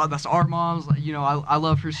mom's. That's our moms. Like, I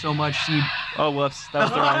love her so much. She Oh, whoops. That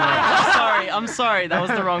was the wrong one. I'm sorry. That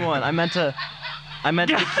was the wrong one. I meant to. I'm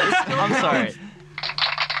sorry.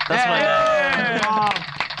 That's my.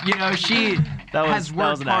 she That was- has that was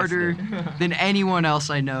worked an harder than anyone else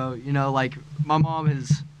I know. Like my mom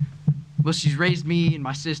has. Well, she's raised me and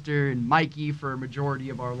my sister and Mikey for a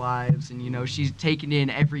majority of our lives, and she's taken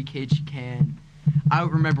in every kid she can. I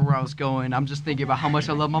don't remember where I was going. I'm just thinking about how much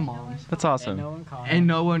I love my mom. That's awesome. And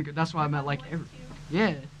no one. That's why I meant like,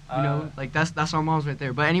 yeah, like that's our moms right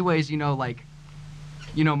there. But anyways, like,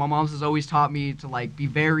 my mom's has always taught me to like be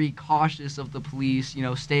very cautious of the police.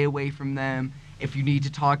 Stay away from them. If you need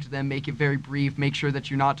to talk to them, make it very brief. Make sure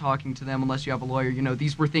that you're not talking to them unless you have a lawyer.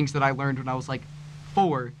 These were things that I learned when I was like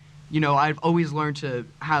 4. I've always learned to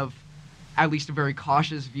have at least a very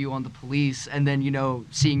cautious view on the police. And then,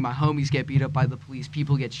 seeing my homies get beat up by the police,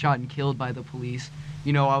 people get shot and killed by the police,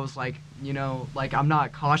 I was like, like I'm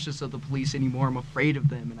not cautious of the police anymore. I'm afraid of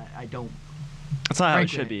them, and I don't. That's not how it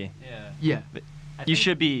Frankly. should be. Yeah. Yeah. You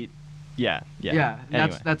should be. Yeah. Yeah.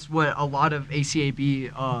 Anyway. That's what a lot of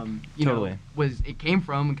ACAB, Totally. it came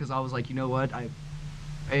from, because I was like, you know what, I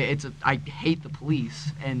hate the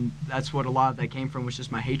police, and that's what a lot of that came from, was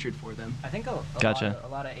just my hatred for them. I think a Gotcha.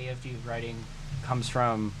 lot of AFD writing comes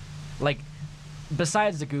from, like,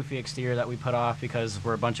 besides the goofy exterior that we put off because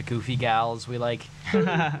we're a bunch of goofy gals, we like, we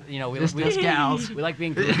Just gals. we like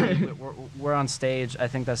being goofy. We're on stage. I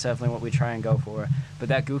think that's definitely what we try and go for. But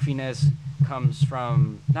that goofiness comes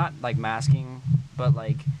from not like masking, but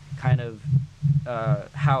like kind of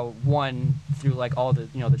how one through like all the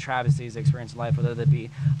the travesties experienced in life, whether that be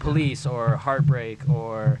police or heartbreak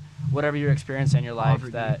or whatever you're experiencing in your life,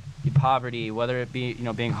 poverty, whether it be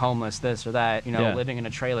being homeless, this or that, Yeah. living in a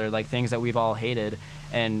trailer, like things that we've all hated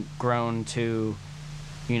and grown to,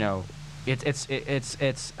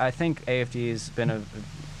 it's I think AFD's been a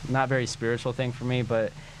not very spiritual thing for me,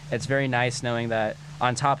 but it's very nice knowing that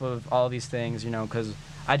on top of all these things, because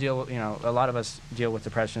I deal, a lot of us deal with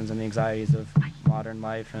depressions and the anxieties of modern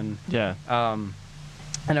life, and Yeah.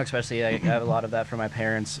 I know especially I have a lot of that from my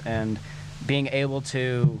parents, and being able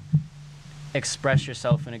to express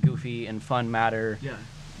yourself in a goofy and fun manner Yeah.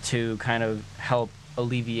 to kind of help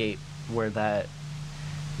alleviate where that,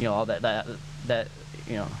 all that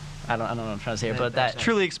I don't know what I'm trying to say, but that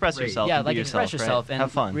Truly express yourself. yeah, and like be yourself, express yourself right? and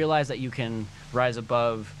Have fun. realize that you can rise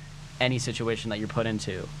above any situation that you're put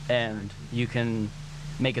into, and you can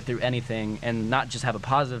make it through anything, and not just have a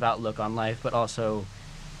positive outlook on life, but also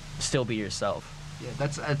still be yourself. Yeah,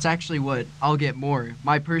 that's actually what I'll Get More.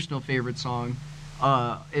 My personal favorite song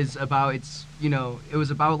is about, it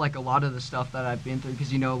was about like a lot of the stuff that I've been through,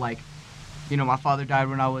 because my father died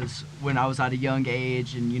when I was at a young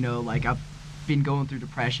age, and like I've been going through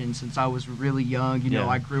depression since I was really young. Yeah.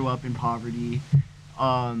 I grew up in poverty,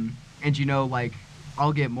 and like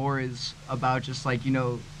I'll Get More is about just like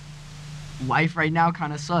life right now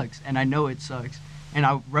kind of sucks, and I know it sucks. And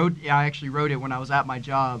I actually wrote it when I was at my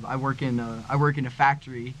job. I work in a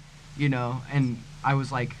factory, and I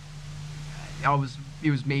was like, it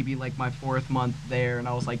was maybe like my 4th month there, and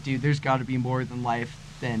I was like, dude, there's got to be more than life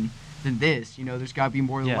than this. There's got to be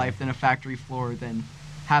more than life than a factory floor, than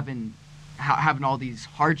having all these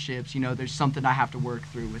hardships. There's something I have to work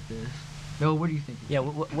through with this. Bill, what do you think? Yeah,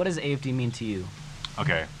 what does AFD mean to you?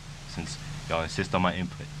 Okay, since y'all insist on my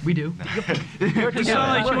input. We do. It's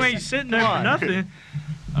not like you ain't sitting there for nothing.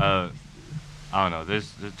 I don't know.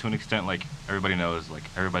 There's to an extent, like everybody knows, like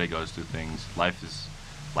everybody goes through things. Life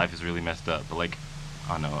is really messed up. But like,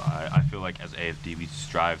 I don't know. I feel like as AFD, we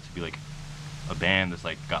strive to be like a band that's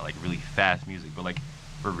like got like really fast music, but like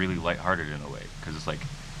we're really lighthearted in a way, because it's like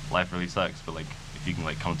life really sucks. But like if you can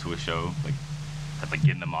like come to a show, like have like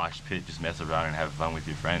get in the mosh pit, just mess around and have fun with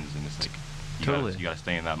your friends, and it's like you gotta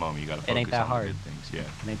stay in that moment. You gotta focus ain't that on hard. the good things. Yeah.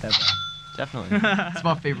 It ain't that bad. Definitely. It's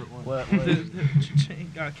my favorite one.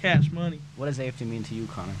 Ain't got cash money. What does AFD mean to you,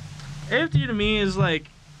 Connor? AFD to me is like,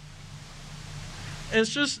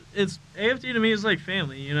 AFD to me is like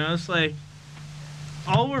family, It's like,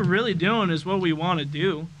 all we're really doing is what we want to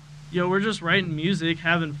do. We're just writing music,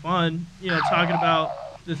 having fun, talking about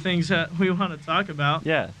the things that we want to talk about.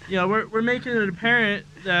 Yeah. We're making it apparent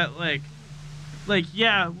that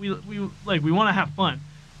yeah, we want to have fun,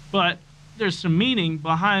 but there's some meaning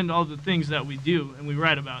behind all the things that we do and we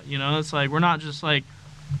write about. It's like we're not just like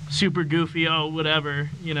super goofy, whatever.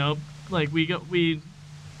 Like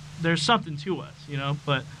there's something to us.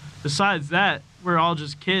 But besides that, we're all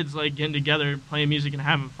just kids like getting together, playing music, and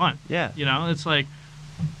having fun. Yeah. It's like,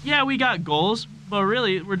 yeah, we got goals, but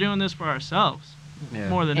really we're doing this for ourselves. Yeah.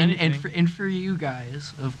 More than And anything. and for you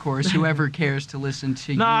guys, of course, whoever cares to listen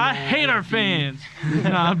to you. Nah, I hate our fans.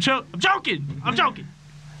 Nah, I'm joking. I'm joking.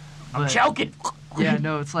 I'm Joking. Yeah,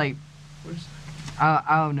 no, it's like, I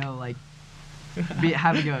don't know, like,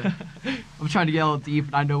 having a, I'm trying to get all deep,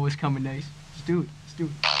 and I know what's coming next. Just do it.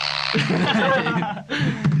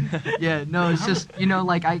 Yeah, no, it's just,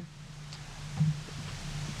 like,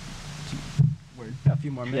 Word. A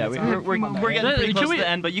few more Yeah, minutes. we're getting pretty Can close we- to the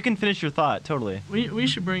end, but you can finish your thought, totally. We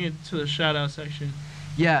should bring it to the shout out section.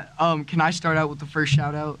 Yeah, can I start out with the first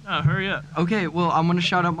shout out? Oh, hurry up. Okay, well, I'm gonna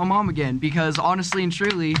shout out my mom again, because honestly and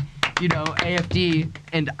truly, AFD,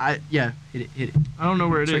 and hit it. I don't know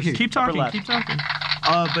where it It's right is. here. Keep Upper talking. left. Keep talking.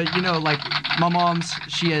 But like, my mom's,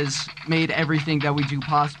 she has made everything that we do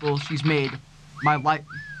possible. She's made my life.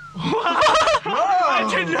 I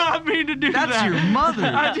did not mean to do that. That's your mother.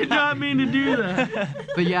 I did not mean to do that.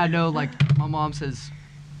 But yeah, no, like, my mom says,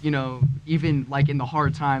 even like in the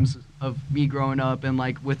hard times of me growing up and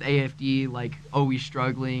like with AFD, like always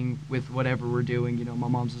struggling with whatever we're doing, my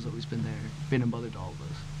mom's has always been there, been a mother to all of us.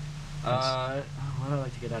 What would I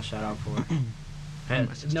like to get that shout out for?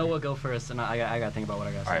 Noah, go first, and I gotta think about what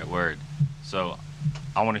I got. All right, word. So,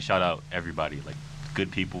 I want to shout out everybody, like the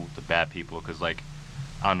good people, the bad people, because like,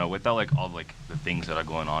 I don't know, without like all like the things that are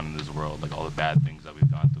going on in this world, like all the bad things that we've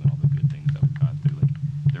gone through and all the good things that we've gone through, like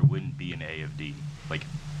there wouldn't be an AFD. Like,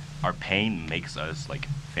 our pain makes us like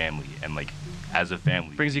family, and like as a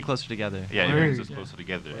family, Brings you closer together. yeah, it Word. brings us closer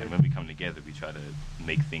together. And when we come together, we try to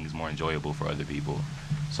make things more enjoyable for other people.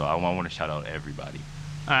 So I want to shout out everybody.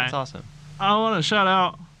 All right. That's awesome. I want to shout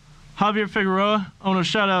out Javier Figueroa. I want to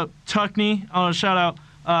shout out Tuckney. I want to shout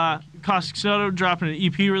out Caustic Soda dropping an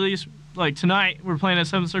EP release like tonight. We're playing at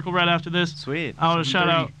 7th Circle right after this. Sweet. I want to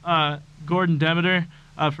shout out Gordon Demeter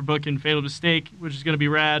for booking Fatal Mistake, which is going to be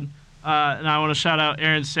rad. And I want to shout out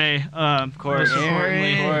Aaron Say. Of course. most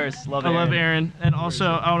importantly. Of course. Love I Aaron. love Aaron. And also,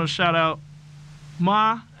 I want to shout out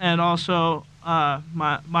Ma and also my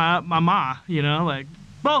ma, like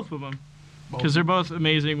both of them. Because they're both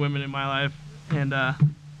amazing women in my life. And, I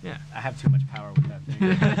have too much power with that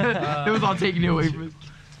thing. It was all taken away from us.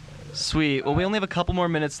 Sweet. Well, we only have a couple more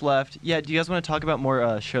minutes left. Yeah, do you guys want to talk about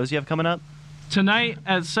more shows you have coming up? tonight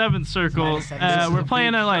at 7th Circle, Tonight at 7th Circle. we're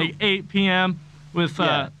playing at like 8 p.m. With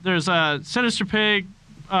Yeah. there's Sinister Pig,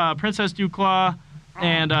 Princess Duclaw,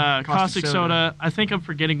 and Caustic Soda. I think I'm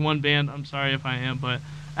forgetting one band. I'm sorry if I am, but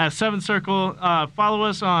at Seventh Circle. Follow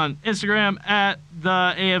us on Instagram at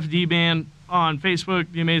the AFD Band, on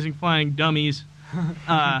Facebook, The Amazing Flying Dummies,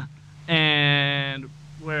 and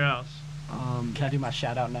where else? Can I do my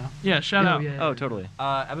shout out now? Yeah, shout out. Yeah. Oh, totally.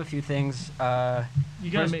 I have a few things. You gotta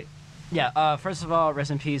First- make. Yeah, first of all,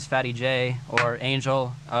 rest in peace, Fatty J, or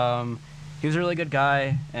Angel. He was a really good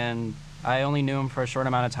guy, and I only knew him for a short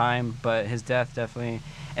amount of time, but his death definitely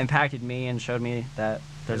impacted me and showed me that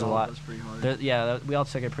there's a lot. That's pretty hard. We all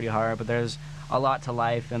took it pretty hard, but there's a lot to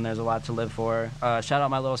life, and there's a lot to live for. Shout out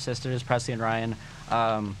my little sisters, Presley and Ryan.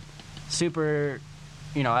 Super,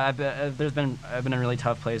 I've been in really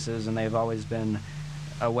tough places, and they've always been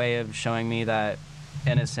a way of showing me that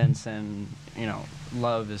innocence and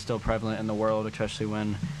love is still prevalent in the world, especially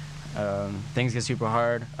when things get super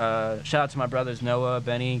hard. Shout out to my brothers Noah,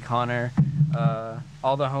 Benny, Connor,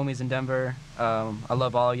 all the homies in Denver. I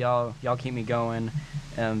love all y'all. Y'all keep me going,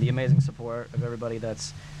 and the amazing support of everybody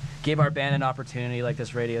that's gave our band an opportunity like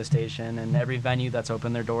this radio station and every venue that's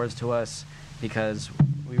opened their doors to us, because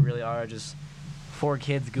we really are just 4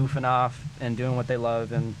 kids goofing off and doing what they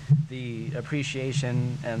love, and the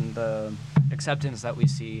appreciation and the acceptance that we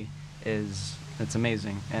see it's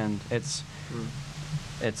amazing, and it's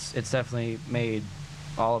definitely made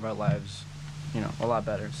all of our lives a lot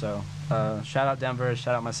better. So shout out Denver,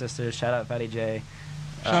 shout out my sisters, shout out Fatty J,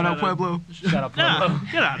 Shout out Pueblo. shout out Pueblo. No,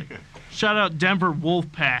 get out of here. Shout out Denver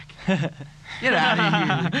Wolfpack. Get out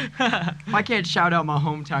of here. If I can't shout out my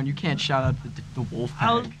hometown, you can't shout out the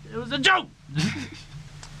Wolfpack. It was a joke.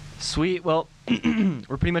 Sweet. Well,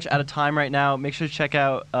 we're pretty much out of time right now. Make sure to check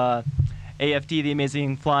out AFD, The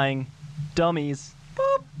Amazing Flying Dummies,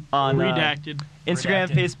 on Redacted. Instagram,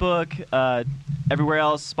 Redacted. Facebook, everywhere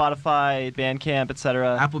else, Spotify, Bandcamp,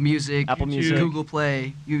 etc. Apple Music, Apple Music. Google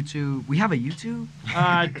Play, YouTube. We have a YouTube?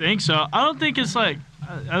 I think so. I don't think it's like.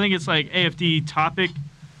 I think it's like AFD topic.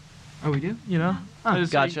 Oh, we do?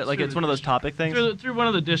 It's Gotcha. Like it's one of those topic things. through one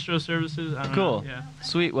of the distro services. I don't Cool. know. Yeah.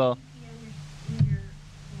 Sweet. Well,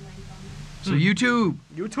 So YouTube.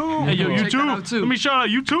 YouTube. Hey, yo, Cool. Check that out, YouTube. too. Let me shout out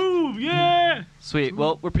YouTube. Yeah. sweet.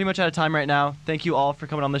 Well, we're pretty much out of time right now. Thank you all for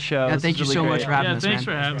coming on the show. Yeah, This thank is you really so great. much for having Yeah, us, thanks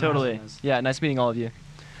man. for having me. Totally. Yeah, nice meeting all of you.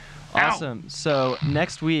 Awesome. So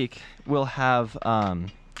next week we'll have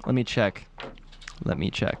let me check.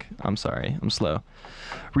 I'm sorry. I'm slow.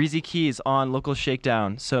 Reezy Keys on local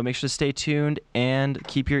Shakedown. So make sure to stay tuned and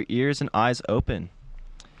keep your ears and eyes open.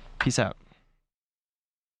 Peace out.